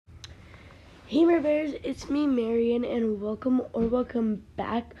Hey my bears, it's me Marion, and welcome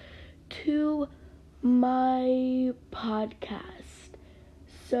back to my podcast.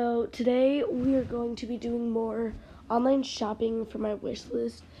 So today we are going to be doing more online shopping for my wish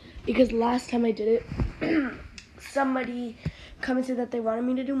list, because last time I did it somebody commented that they wanted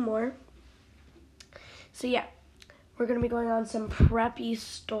me to do more. So yeah, we're going to be going on some preppy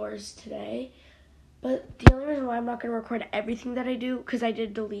stores today. But the only reason why I'm not going to record everything that I do, because I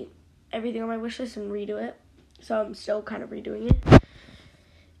did delete everything on my wish list and redo it, so I'm still kind of redoing it,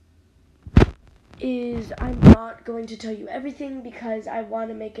 is I'm not going to tell you everything because I want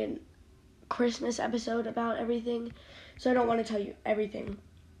to make a Christmas episode about everything, so I don't want to tell you everything.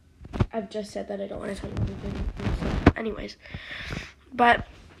 I've just said that I don't want to tell you everything. So anyways, but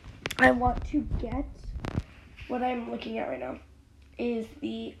I want to get, what I'm looking at right now is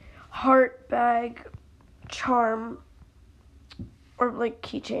the heart bag charm or like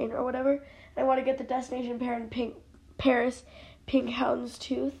keychain or whatever. I want to get the Destination Paris pink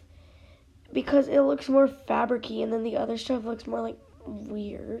houndstooth because it looks more fabric-y, and then the other stuff looks more like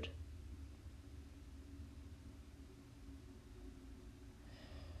weird.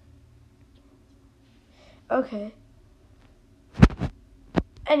 Okay.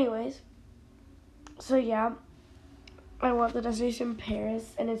 Anyways, so yeah, I want the Destination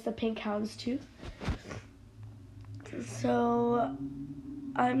Paris, and it's the pink houndstooth. So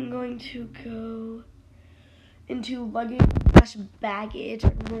I'm going to go into luggage/baggage.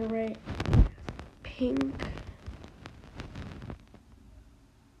 I'm going to write pink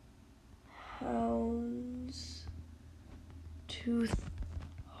houndstooth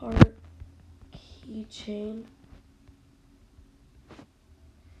heart keychain.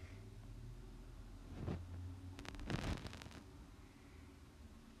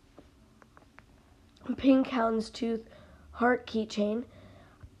 Pink houndstooth heart keychain.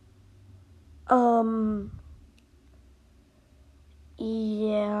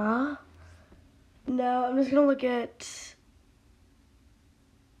 Yeah. Now I'm just gonna look at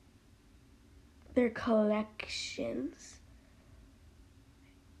their collections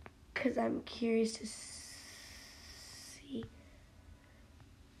because I'm curious to see.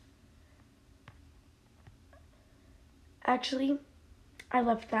 Actually, I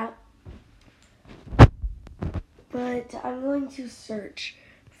left that. But I'm going to search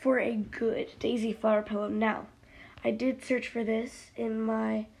for a good daisy flower pillow. Now, I did search for this in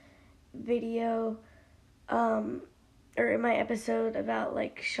my video, or in my episode about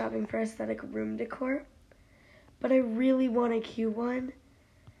like shopping for aesthetic room decor. But I really want a cute one.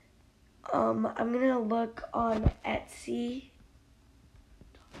 I'm gonna look on Etsy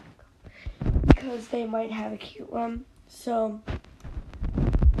because they might have a cute one. So,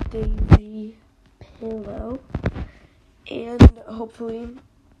 daisy pillow. And hopefully,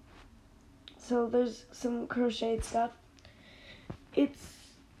 so there's some crocheted stuff.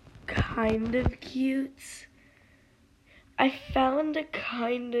 It's kind of cute. I found a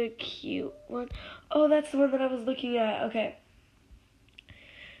kind of cute one. Oh, that's the one that I was looking at. Okay.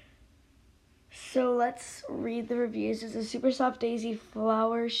 So let's read the reviews. It's a super soft daisy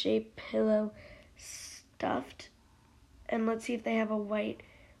flower shaped pillow stuffed. And let's see if they have a white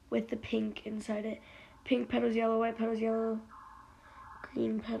with the pink inside it. Pink petals, yellow, white petals, yellow,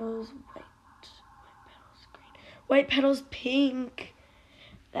 green petals, white petals, green, white petals, pink.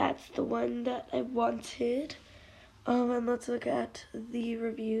 That's the one that I wanted. And let's look at the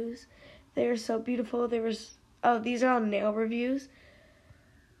reviews. They are so beautiful. These are all nail reviews.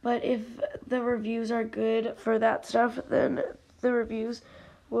 But if the reviews are good for that stuff, then the reviews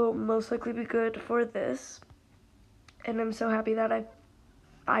will most likely be good for this. And I'm so happy that I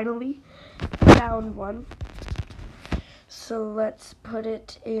finally found one. So let's put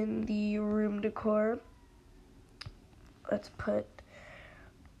it in the room decor. Let's put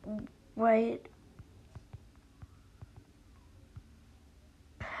white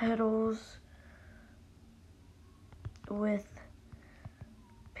petals with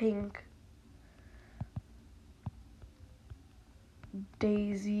pink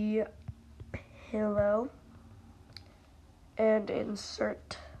daisy pillow and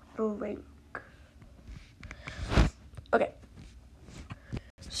insert the link. Okay,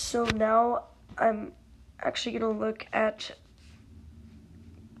 so now I'm actually going to look at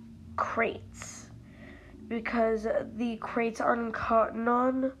crates, because the crates on Cotton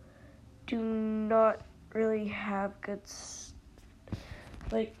On do not really have good,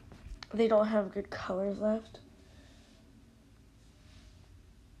 they don't have good colors left.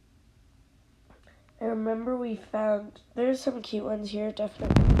 I remember there's some cute ones here,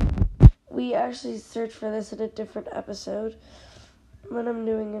 definitely. We actually searched for this in a different episode, but I'm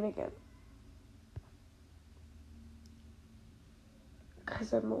doing it again.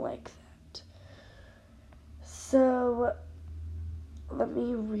 because I'm like that. So, let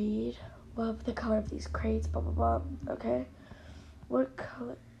me read. Love the color of these crates, blah, blah, blah. Okay. What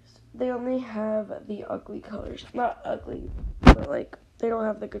colors? They only have the ugly colors. Not ugly, but like, they don't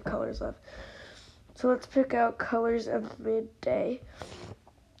have the good colors left. So let's pick out colors of midday.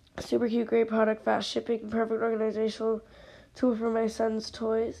 Super cute, great product, fast shipping, perfect organizational tool for my son's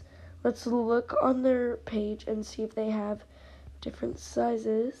toys. Let's look on their page and see if they have different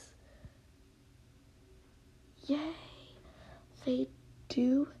sizes. Yay! They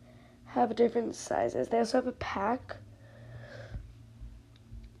do have different sizes. They also have a pack.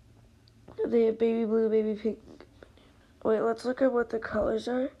 They have baby blue, baby pink. Wait, let's look at what the colors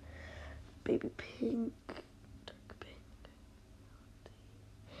are. Baby pink, dark pink.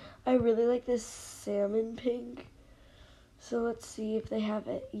 I really like this salmon pink. So let's see if they have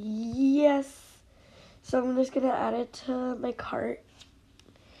it. Yes! So I'm just going to add it to my cart.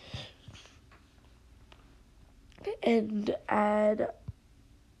 And add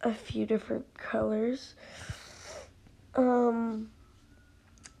a few different colors.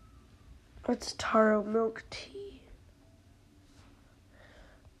 It's taro milk tea.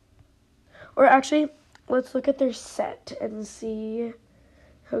 Or actually, let's look at their set and see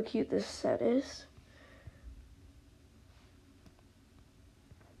how cute this set is.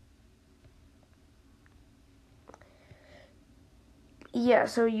 Yeah,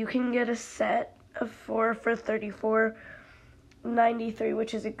 so you can get a set of 4 for $34.93,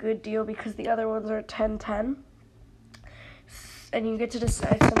 which is a good deal because the other ones are $10.10. And you get to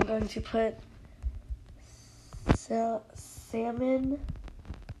decide, so I'm going to put salmon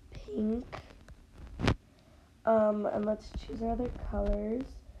pink. And let's choose our other colors.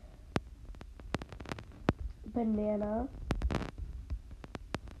 Banana.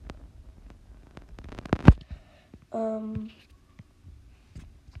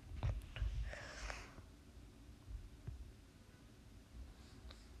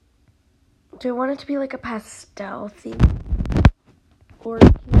 Do I want it to be like a pastel theme?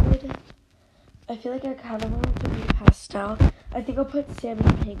 Orchid. I feel like I kind of want it to be pastel. I think I'll put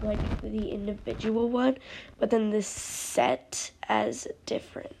salmon pink, like the individual one, but then the set as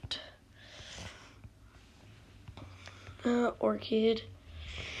different. Orchid.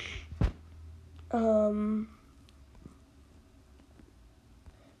 Boulder,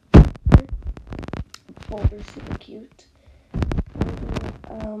 super cute.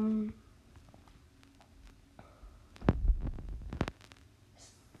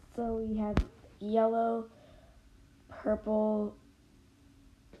 So we have yellow, purple,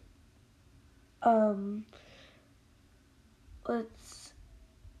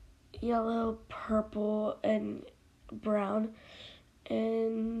 yellow, purple, and brown,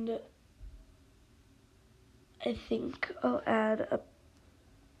 and I think I'll add a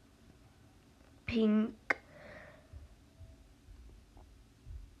pink.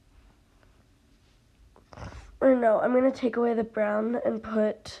 Or no, I'm going to take away the brown and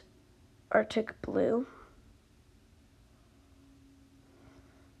put Arctic blue.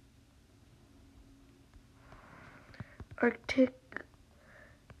 Arctic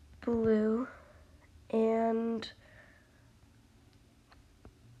blue and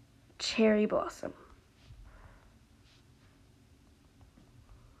cherry blossom.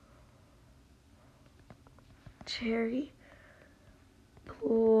 Cherry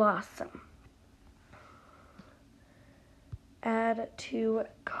blossom. Add to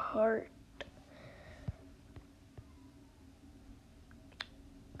cart.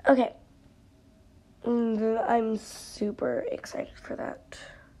 Okay. I'm super excited for that.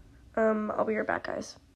 I'll be right back, guys.